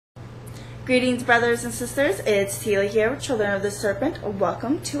Greetings, brothers and sisters. It's Tila here with Children of the Serpent.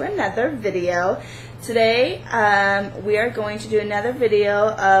 Welcome to another video. Today we are going to do another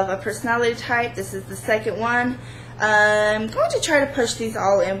video of a personality type. This is the second one. I'm going to try to push these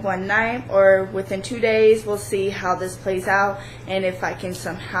all in one night or within 2 days. We'll see how this plays out and if I can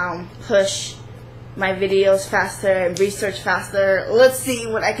somehow push my videos faster and research faster. Let's see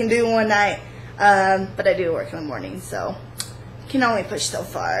what I can do one night. But I do work in the morning, so can only push so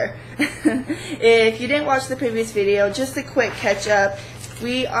far. If you didn't watch the previous video, just a quick catch up.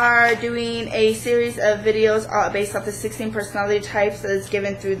 We are doing a series of videos based off the 16 personality types that is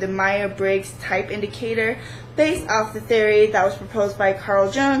given through the Myers-Briggs type indicator, based off the theory that was proposed by Carl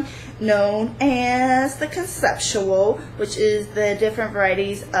Jung, known as the conceptual, which is the different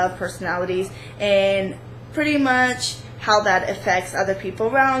varieties of personalities and pretty much how that affects other people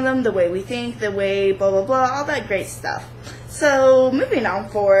around them, the way we think, the way blah blah blah, all that great stuff. So moving on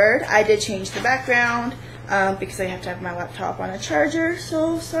forward, I did change the background because I have to have my laptop on a charger,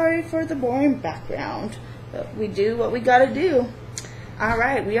 so sorry for the boring background, but we do what we gotta do.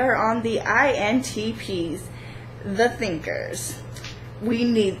 Alright, we are on the INTPs, the thinkers. We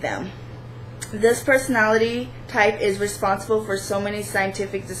need them. This personality type is responsible for so many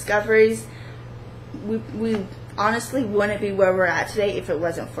scientific discoveries. We honestly wouldn't be where we're at today if it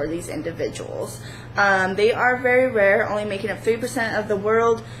wasn't for these individuals. They are very rare, only making up 3% of the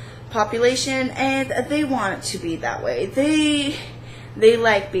world population, and they want it to be that way. They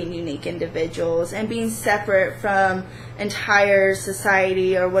like being unique individuals and being separate from entire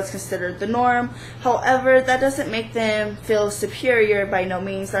society or what's considered the norm. However, that doesn't make them feel superior by no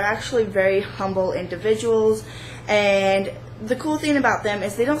means. They're actually very humble individuals, and the cool thing about them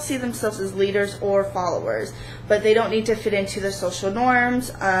is they don't see themselves as leaders or followers, but they don't need to fit into the social norms,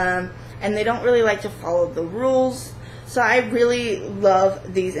 and they don't really like to follow the rules. So I really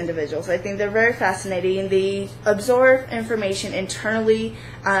love these individuals. I think they're very fascinating. They absorb information internally,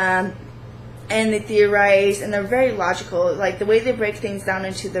 and they theorize, and they're very logical. Like, the way they break things down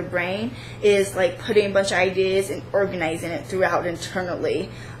into their brain is like putting a bunch of ideas and organizing it throughout internally.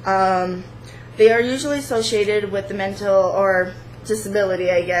 They are usually associated with the mental or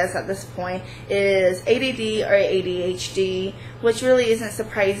disability, I guess at this point, is ADD or ADHD, which really isn't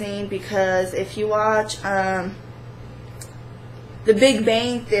surprising because if you watch The Big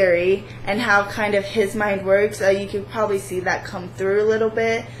Bang Theory and how kind of his mind works, you can probably see that come through a little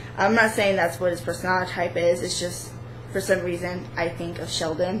bit. I'm not saying that's what his personality type is. It's just, for some reason, I think of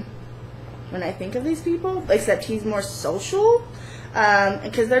Sheldon when I think of these people, except he's more social,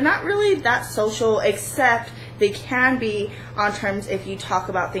 because they're not really that social, except they can be on terms if you talk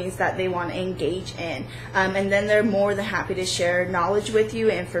about things that they want to engage in, and then they're more than happy to share knowledge with you,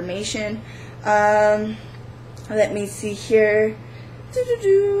 information. Let me see here.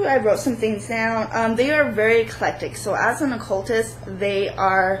 I wrote some things down. They are very eclectic. So as an occultist, they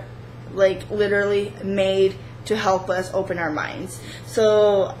are like literally made to help us open our minds.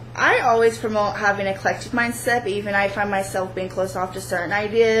 So I always promote having an eclectic mindset, even I find myself being closed off to certain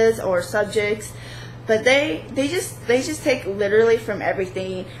ideas or subjects. But they just take literally from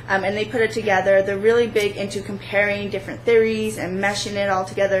everything, and they put it together. They're really big into comparing different theories and meshing it all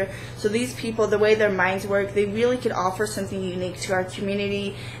together. So these people, the way their minds work, they really could offer something unique to our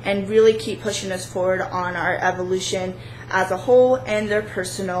community and really keep pushing us forward on our evolution as a whole and their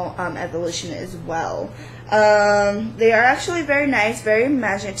personal evolution as well. They are actually very nice, very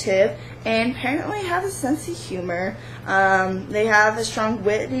imaginative, and apparently have a sense of humor. They have a strong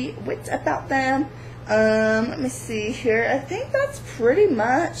wit about them. Let me see here. I think that's pretty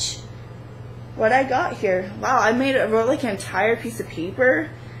much what I got here. Wow, I wrote like an entire piece of paper,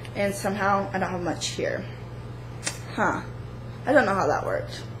 and somehow I don't have much here. I don't know how that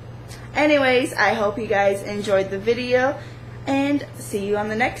worked. Anyways, I hope you guys enjoyed the video, and see you on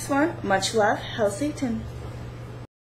the next one. Much love. Hail Satan.